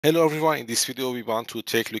Hello everyone, in this video we want to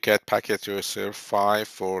take a look at packet tracer 5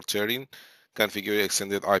 for 13, configure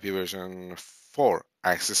extended IP version 4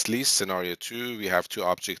 access list. Scenario 2, we have two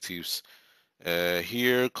objectives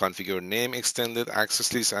here, configure name extended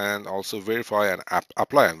access list and also verify and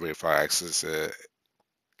apply and verify access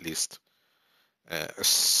list,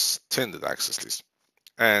 extended access list.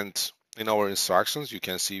 And in our instructions, you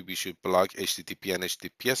can see we should block HTTP and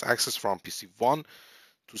HTTPS access from PC1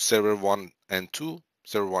 to server 1 and 2.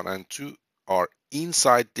 Server 1 and 2 are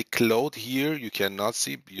inside the cloud here. You cannot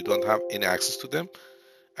see, you don't have any access to them.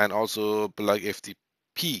 And also block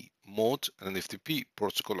FTP mode and FTP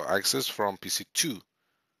protocol access from PC2,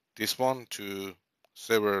 this one, to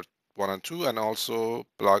server 1 and 2, and also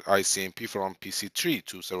block ICMP from PC3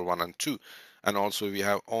 to server 1 and 2. And also we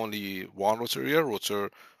have only one router here, router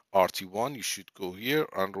RT1. You should go here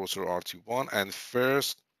on router RT1 and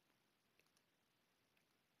first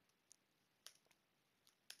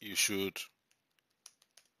you should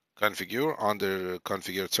configure. Under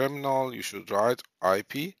configure terminal, you should write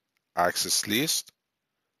IP access list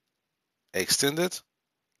extended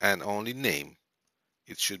and only name.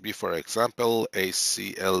 It should be, for example,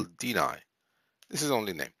 ACL deny. This is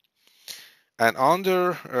only name. And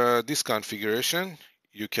under this configuration,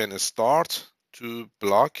 you can start to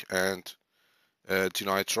block and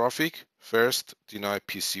deny traffic. First, deny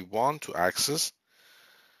PC1 to access.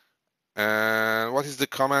 And what is the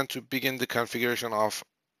command to begin the configuration of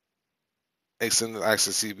extended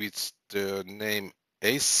access with the name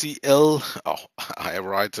ACL? Oh, I have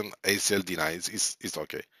written ACL deny. It's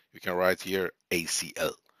okay. You can write here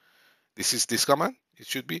ACL. This is this command. It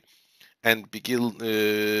should be. And begin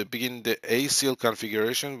the ACL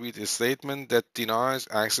configuration with a statement that denies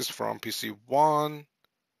access from PC1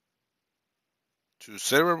 to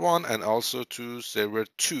server 1 and also to server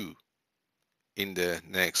 2 in the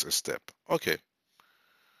next step. Okay.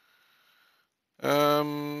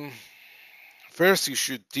 First, you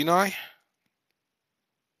should deny.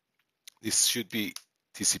 This should be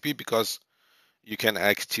TCP because you can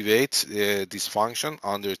activate this function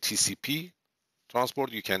under TCP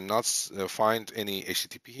transport. You cannot find any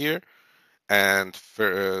HTTP here. And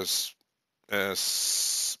first,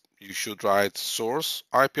 you should write source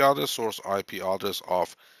IP address. Source IP address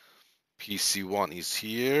of PC1 is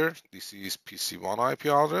here. This is PC1 IP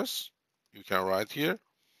address. You can write here.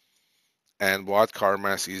 And wildcard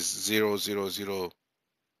mask is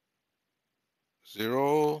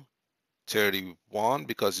 000031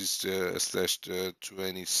 because it's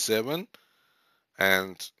 /27,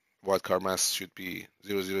 and wildcard mask should be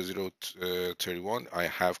 00031. I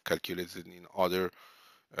have calculated in other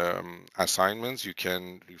assignments. You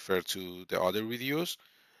can refer to the other videos.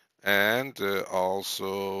 And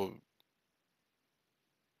also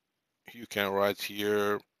you can write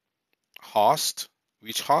here host.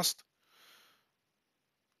 Which host?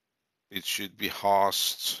 It should be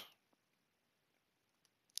host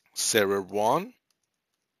server 1.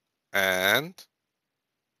 And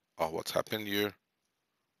oh, what's happened here?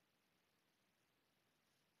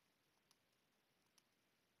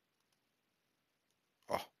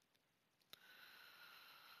 Oh,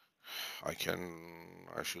 I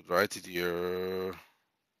should write it here.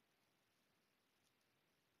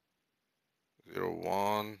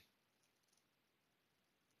 01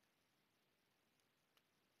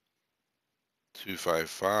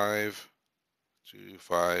 255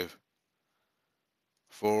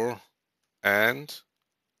 254 and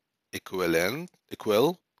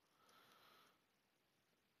equal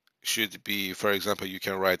should be, for example, you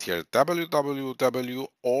can write here www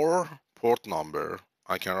or port number.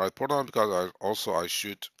 I can write port number because I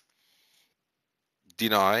should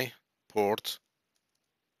deny port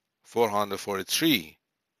 443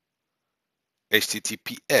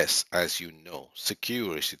 HTTPS, as you know,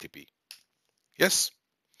 secure HTTP. Yes.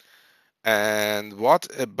 And what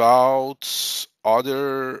about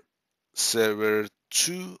other server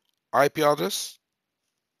 2 IP address?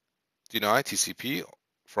 Deny TCP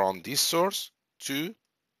from this source to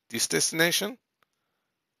this destination.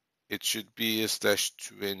 It should be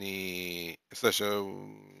 /20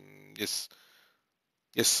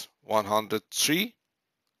 yes 103,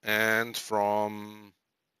 and from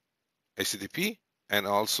HTTP and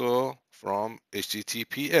also from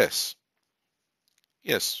HTTPS.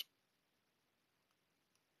 Yes,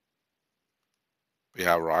 we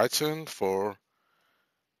have written for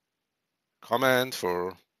command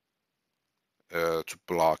for to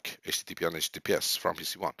block HTTP and HTTPS from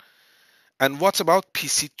PC1. And what about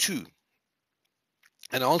PC2?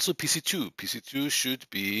 And also PC2. PC2 should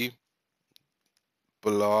be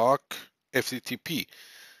block FTTP.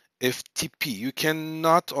 FTP. You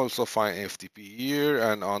cannot also find FTP here,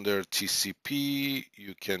 and under TCP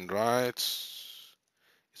you can write,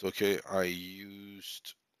 it's okay, I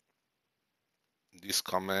used this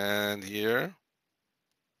command here.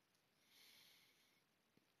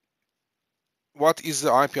 What is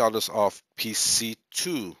the IP address of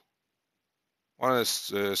PC2? One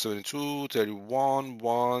is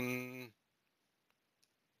 72.31.1,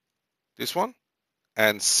 this one,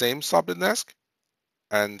 and same subnet mask,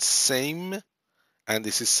 and same, and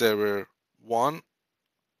this is server 1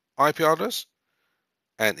 IP address,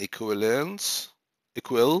 and equal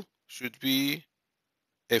should be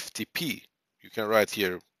FTP. You can write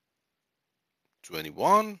here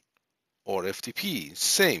 21 or FTP,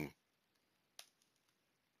 same.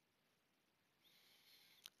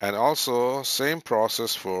 And also same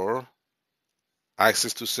process for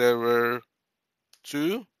access to server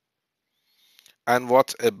 2. And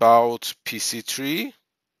what about PC3?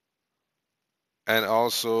 And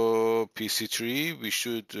also PC3, we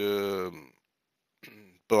should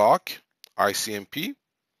block ICMP,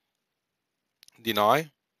 deny.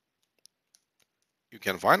 You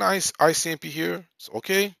can find ICMP here. It's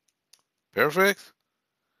okay, perfect.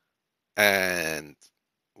 And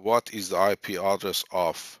what is the IP address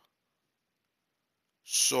of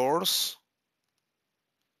source?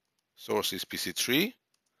 Source is PC3,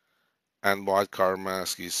 and wildcard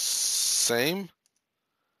mask is same.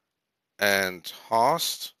 And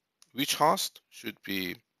host, which host should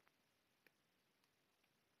be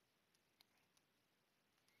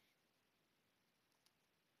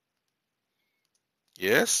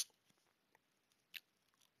yes.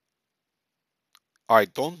 I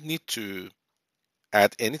don't need to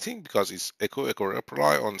add anything because it's echo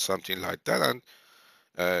reply on something like that,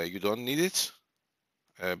 and you don't need it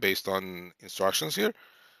based on instructions here.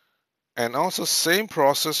 And also same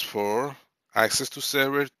process for access to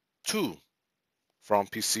server 2 from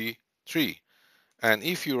PC 3. And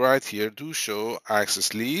if you write here do show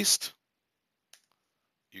access list,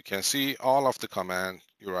 you can see all of the command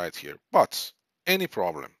you write here. But any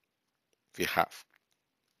problem we have,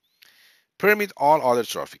 permit all other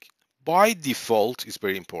traffic. By default is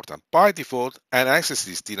very important. By default, an access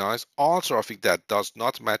list denies all traffic that does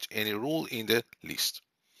not match any rule in the list.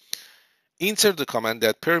 Insert the command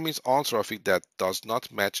that permits all traffic that does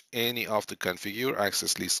not match any of the configure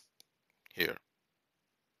access lists here.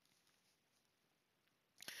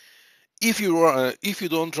 If you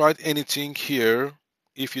don't write anything here,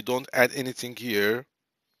 if you don't add anything here,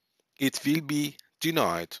 it will be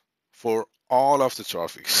denied for all of the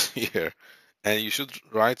traffics here. And you should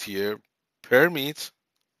write here permit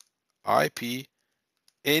IP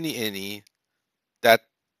any that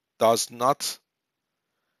does not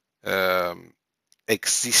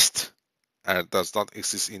exist and does not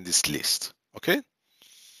exist in this list. Okay.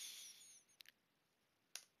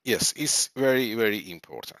 Yes, it's very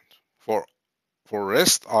important for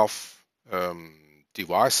rest of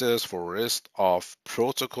devices, for rest of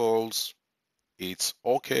protocols. It's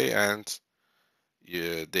okay, and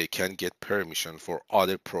they can get permission for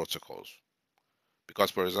other protocols.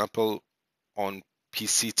 Because, for example, on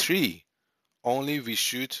PC3 only we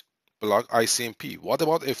should block ICMP. What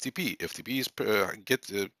about FTP? FTP is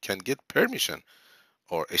can get permission,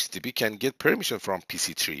 or HTTP can get permission from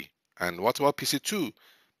PC3. And what about PC2?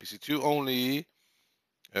 PC2 only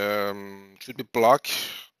should be blocked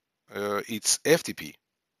its FTP.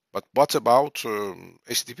 But what about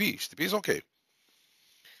HTTP? HTTP is okay.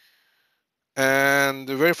 And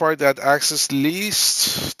verify that access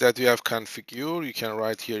list that you have configured, you can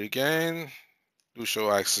write here again, do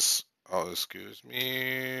show access, oh, excuse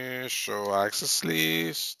me, show access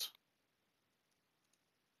list.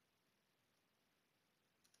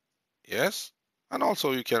 Yes. And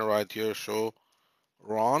also you can write here, show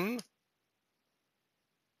run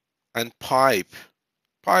and pipe.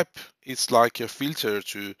 Pipe, it's like a filter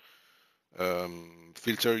to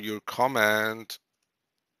filter your command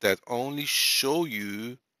that only show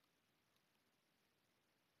you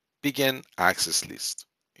begin access list.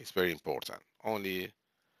 It's very important. Only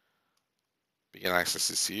begin access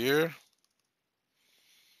is here.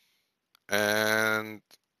 And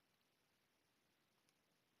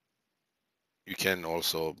you can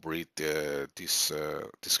also read this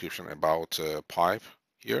description about pipe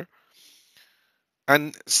here.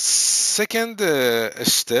 And second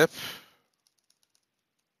step,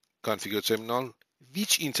 configure terminal.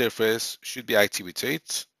 Which interface should be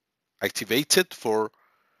activated for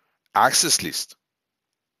access list?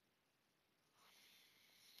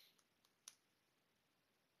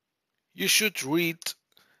 You should read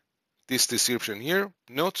this description here.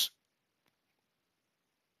 Note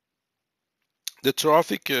The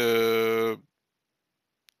traffic to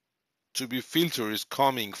be filtered is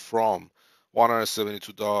coming from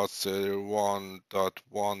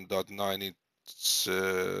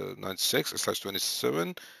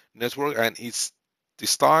 172.1.1.96/27 network, and it's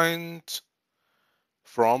destined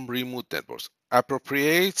from remote networks.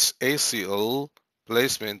 Appropriate ACL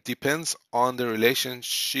placement depends on the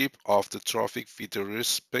relationship of the traffic with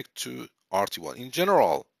respect to RT1.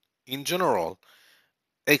 In general,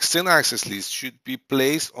 external access list should be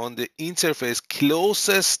placed on the interface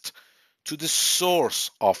closest to the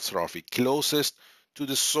source of traffic. Closest to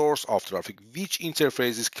the source of traffic. Which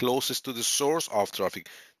interface is closest to the source of traffic?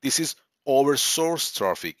 This is our source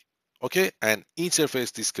traffic. Okay, and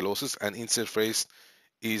interface is closest, and interface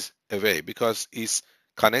is away because it's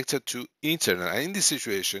connected to internet. And in this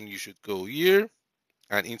situation, you should go here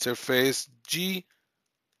and interface G00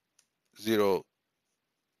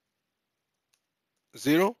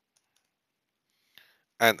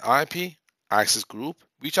 and IP access group.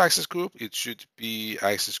 Which access group? It should be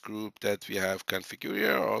access group that we have configured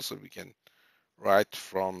here. Also, we can write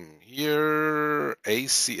from here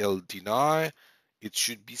ACL deny. It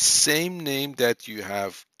should be same name that you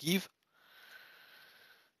have give.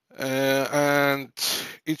 And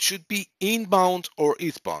it should be inbound or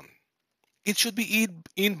eastbound. It should be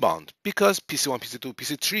inbound because PC1, PC2,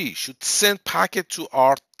 PC3 should send packet to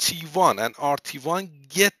RT1, and RT1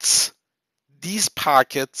 gets these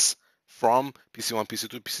packets from PC1,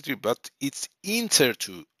 PC2, PC3, but it's enter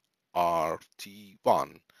to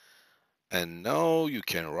RT1. And now you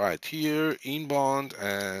can write here inbound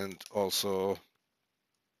and also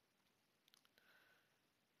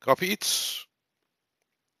copy it.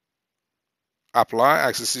 Apply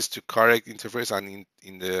accesses to correct interface and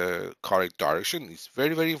in the correct direction. It's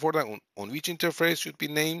very, very important on which interface should be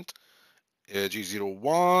named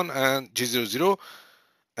G01 and G00,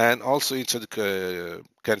 and also into the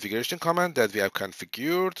configuration command that we have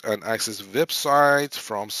configured and access website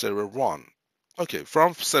from server 1. Okay,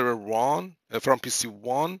 from server 1, from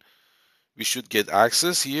PC1, we should get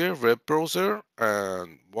access here, web browser,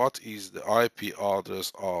 and what is the IP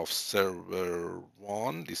address of server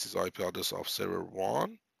 1? This is IP address of server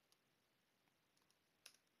 1.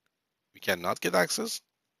 We cannot get access,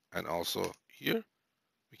 and also here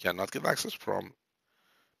we cannot get access from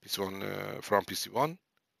PC1.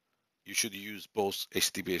 You should use both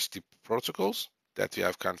HTTP HTTP protocols that we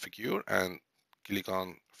have configured and click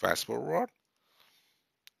on fast forward,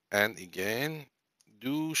 and again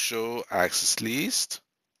do show access list.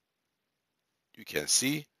 You can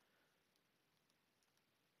see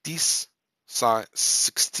this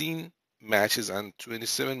 16 matches and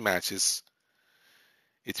 27 matches,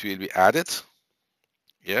 it will be added.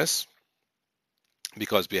 Yes,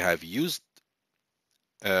 because we have used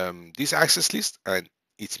this access list, and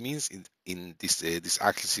it means in this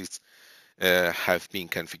access list have been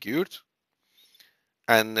configured.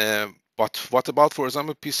 And but what about, for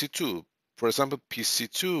example, PC2? For example,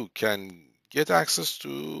 PC2 can get access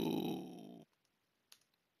to,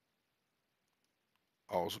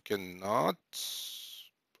 also cannot,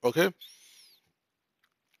 okay,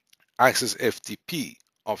 access FTP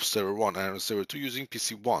of server 1 and server 2 using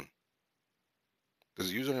PC1. The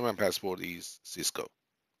username and password is Cisco.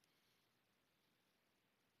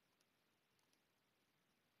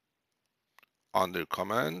 Under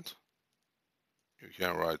command, you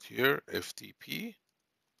can write here FTP.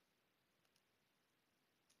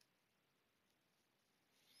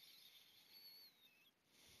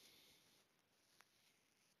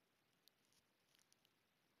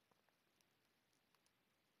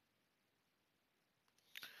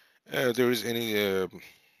 There is any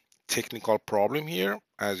technical problem here,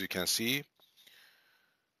 as you can see.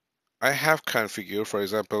 I have configured, for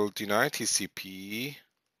example, deny TCP,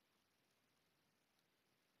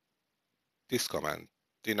 this command,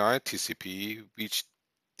 deny TCP, which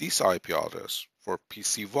this IP address for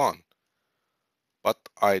PC1, but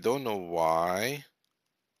I don't know why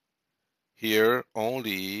here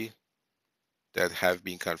only that have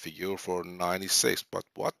been configured for 96, but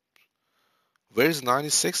what? Where is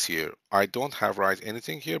 96 here? I don't have write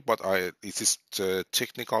anything here, but it is a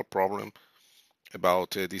technical problem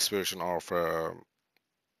about this version of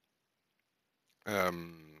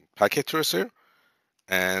packet tracer,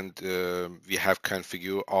 and we have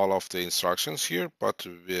configured all of the instructions here, but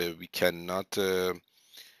we cannot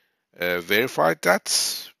verify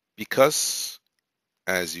that because,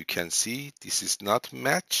 as you can see, this is not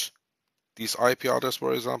match. This IP address,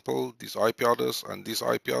 for example, this IP address and this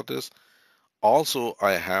IP address. Also,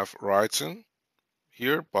 I have written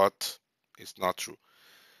here, but it's not true.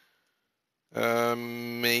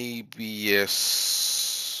 Maybe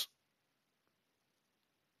yes.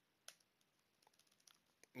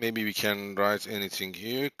 maybe we can write anything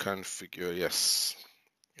here. Configure. Yes.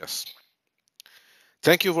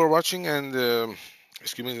 Thank you for watching, and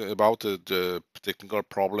excuse me about the technical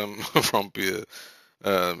problem from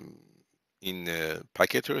um, in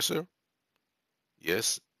packet tracer.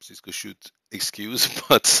 Yes, Cisco should excuse,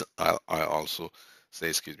 but I also say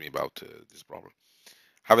excuse me about this problem.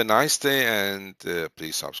 Have a nice day, and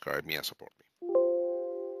please subscribe me and support me.